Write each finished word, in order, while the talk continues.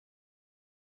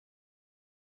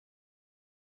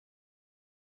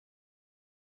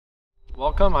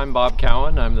Welcome, I'm Bob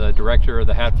Cowen. I'm the director of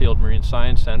the Hatfield Marine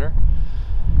Science Center,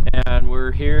 and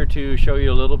we're here to show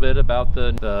you a little bit about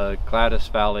the Gladys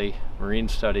Valley Marine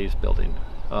Studies building.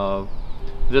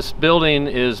 This building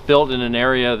is built in an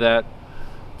area that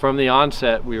from the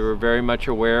onset we were very much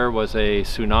aware was a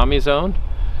tsunami zone,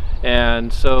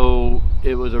 and so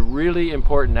it was a really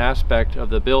important aspect of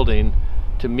the building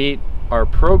to meet our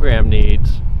program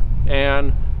needs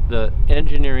and the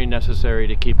engineering necessary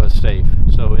to keep us safe.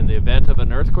 So in the event of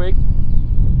an earthquake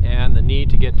and the need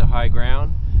to get to high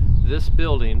ground, this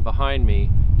building behind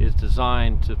me is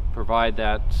designed to provide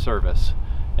that service.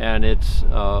 And it's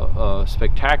a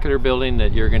spectacular building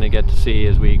that you're going to get to see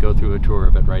as we go through a tour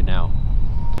of it right now.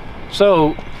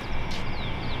 So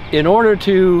in order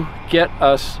to get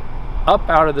us up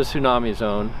out of the tsunami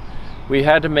zone, we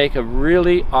had to make a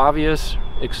really obvious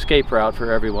escape route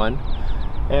for everyone.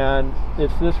 And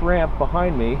it's this ramp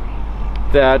behind me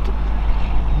that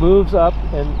moves up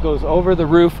and goes over the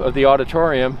roof of the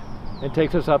auditorium and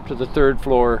takes us up to the third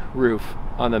floor roof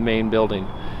on the main building.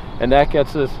 And that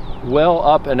gets us well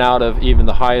up and out of even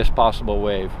the highest possible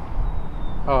wave.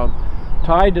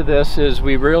 Tied to this is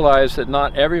we realize that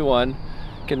not everyone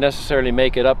can necessarily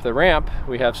make it up the ramp.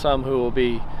 We have some who will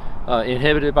be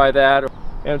inhibited by that.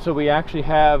 And so we actually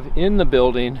have in the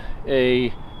building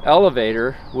a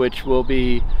elevator which will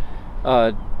be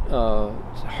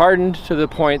hardened to the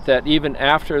point that even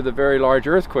after the very large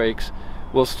earthquakes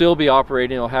will still be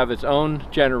operating. It'll have its own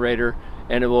generator,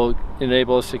 and it will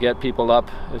enable us to get people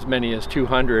up as many as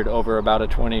 200 over about a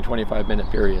 20-25 minute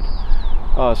period.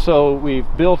 So we've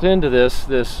built into this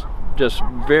just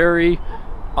very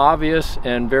obvious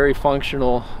and very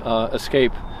functional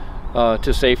escape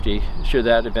to safety should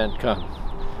that event come.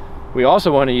 We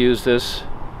also want to use this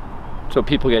so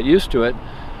people get used to it,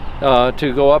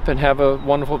 to go up and have a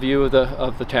wonderful view of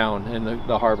the town and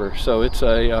the harbor. So it's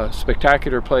a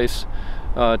spectacular place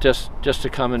just to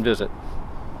come and visit.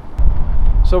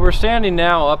 So we're standing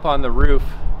now up on the roof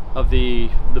of the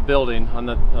building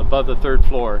above the third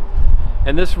floor,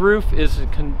 and this roof is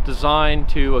designed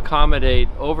to accommodate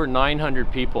over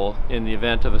 900 people in the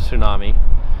event of a tsunami.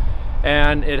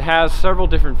 And it has several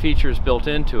different features built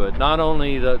into it. Not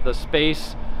only the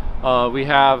space, we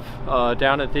have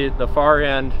down at the far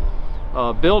end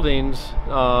buildings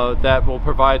that will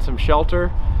provide some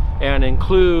shelter and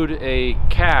include a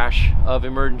cache of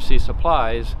emergency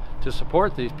supplies to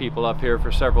support these people up here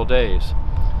for several days.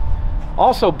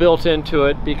 Also built into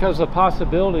it, because the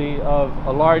possibility of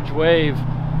a large wave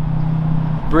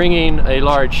bringing a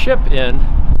large ship in,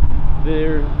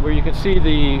 where you can see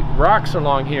the rocks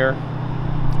along here,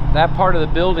 that part of the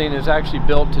building is actually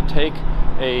built to take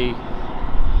a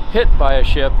hit by a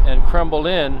ship and crumble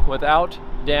in without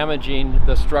damaging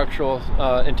the structural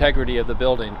integrity of the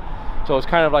building. So it's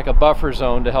kind of like a buffer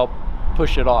zone to help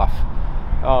push it off.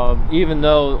 Even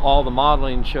though all the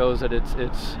modeling shows that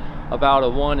it's about a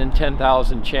 1 in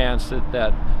 10,000 chance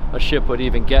that a ship would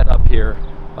even get up here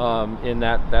in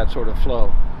that sort of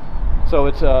flow.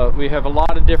 So we have a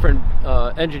lot of different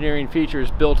engineering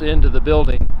features built into the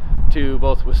building to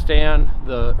both withstand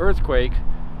the earthquake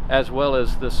as well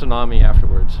as the tsunami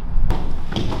afterwards.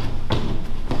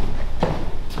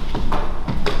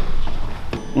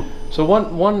 So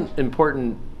one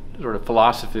important sort of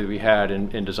philosophy we had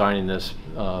in designing this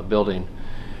building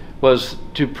was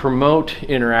to promote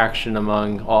interaction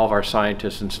among all of our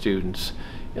scientists and students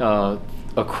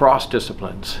across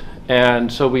disciplines.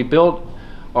 And so we built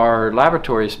our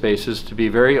laboratory spaces to be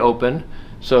very open.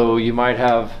 So you might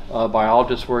have a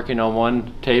biologist working on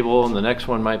one table, and the next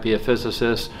one might be a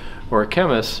physicist or a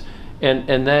chemist, and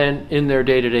then in their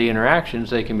day-to-day interactions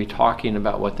they can be talking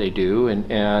about what they do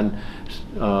and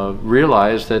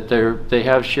realize that they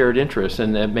have shared interests,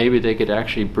 and that maybe they could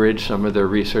actually bridge some of their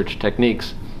research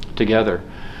techniques together.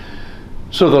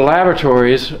 So the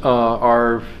laboratories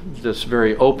are this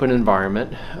very open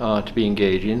environment to be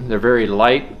engaging. They're very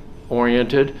light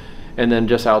oriented. And then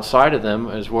just outside of them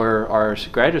is where our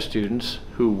graduate students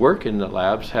who work in the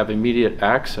labs have immediate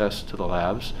access to the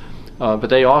labs, but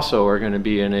they also are going to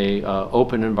be in a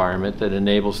open environment that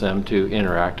enables them to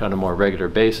interact on a more regular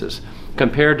basis,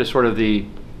 compared to sort of the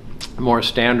more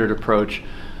standard approach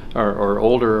or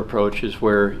older approaches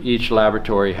where each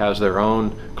laboratory has their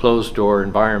own closed door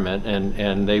environment,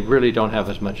 and they really don't have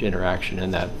as much interaction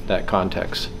in that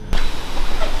context.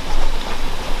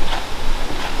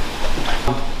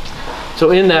 So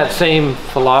in that same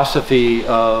philosophy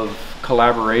of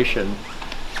collaboration,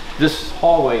 this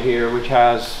hallway here, which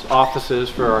has offices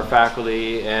for our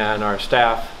faculty and our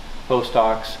staff,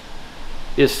 postdocs,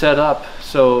 is set up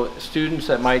So students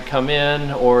that might come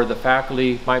in or the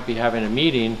faculty might be having a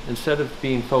meeting, instead of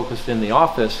being focused in the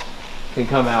office, can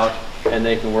come out and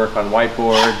they can work on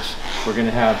whiteboards. We're going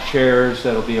to have chairs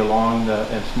that'll be along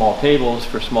and small tables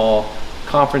for small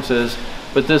conferences.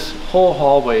 But this whole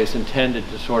hallway is intended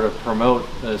to sort of promote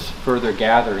this further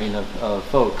gathering of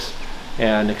folks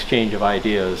and exchange of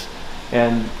ideas.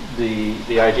 And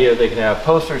the idea, they can have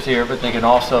posters here, but they can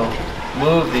also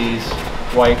move these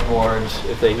whiteboards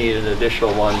if they need an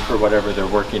additional one for whatever they're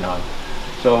working on.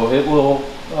 So it will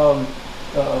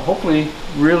hopefully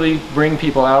really bring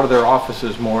people out of their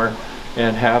offices more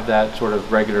and have that sort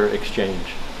of regular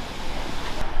exchange.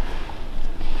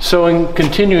 So in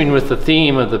continuing with the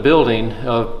theme of the building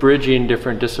of bridging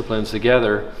different disciplines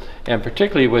together, and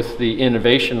particularly with the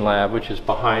innovation lab, which is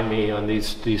behind me on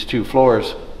these two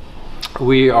floors,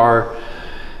 we are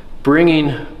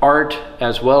bringing art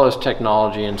as well as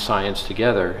technology and science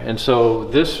together. And so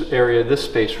this area, this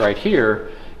space right here,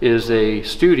 is a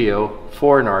studio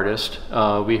for an artist.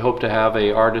 We hope to have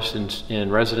a artist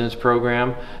in residence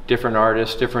program, different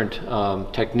artists, different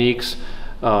techniques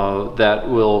that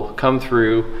will come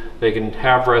through. They can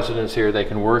have residence here, they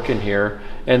can work in here,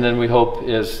 and then we hope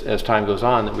as time goes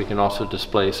on that we can also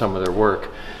display some of their work.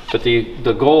 But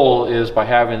the goal is, by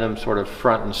having them sort of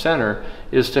front and center,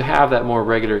 is to have that more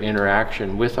regular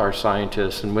interaction with our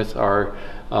scientists and with our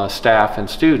staff and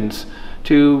students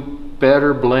to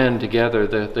better blend together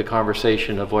the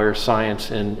conversation of where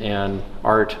science and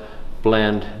art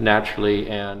blend naturally.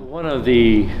 And one of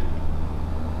the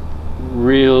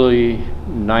really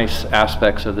nice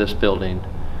aspects of this building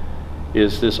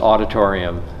is this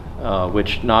auditorium,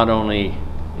 which not only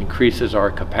increases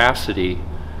our capacity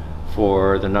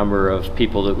for the number of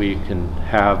people that we can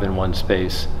have in one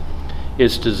space,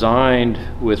 it's designed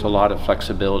with a lot of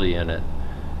flexibility in it.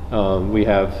 We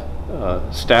have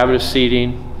established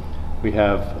seating. We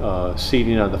have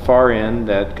seating on the far end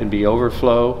that can be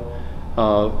overflow.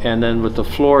 And then with the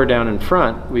floor down in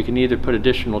front, we can either put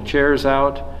additional chairs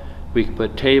out, we can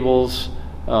put tables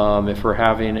if we're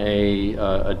having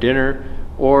a dinner,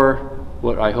 or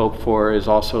what I hope for is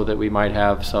also that we might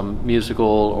have some musical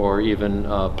or even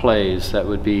plays that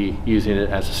would be using it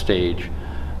as a stage.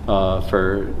 So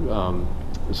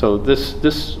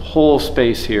this whole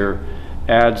space here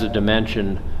adds a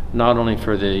dimension not only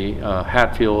for the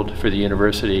Hatfield, for the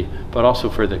university, but also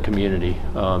for the community,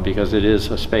 because it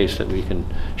is a space that we can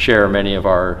share many of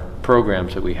our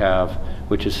programs that we have,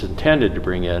 which is intended to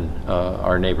bring in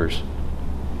our neighbors.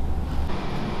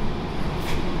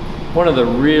 One of the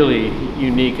really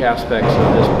unique aspects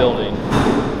of this building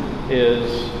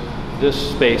is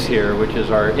this space here, which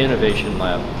is our innovation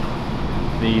lab.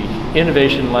 The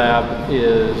innovation lab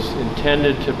is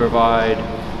intended to provide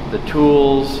the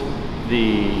tools,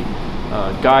 the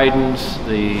guidance,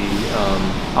 the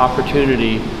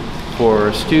opportunity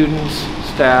for students,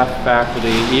 staff,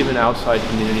 faculty, even outside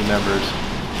community members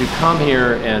to come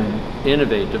here and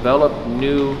innovate, develop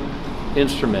new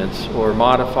instruments or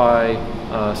modify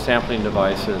sampling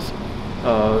devices,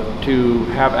 to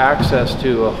have access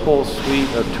to a whole suite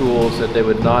of tools that they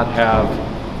would not have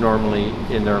normally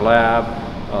in their lab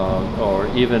or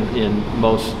even in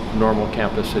most normal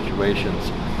campus situations.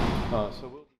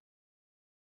 So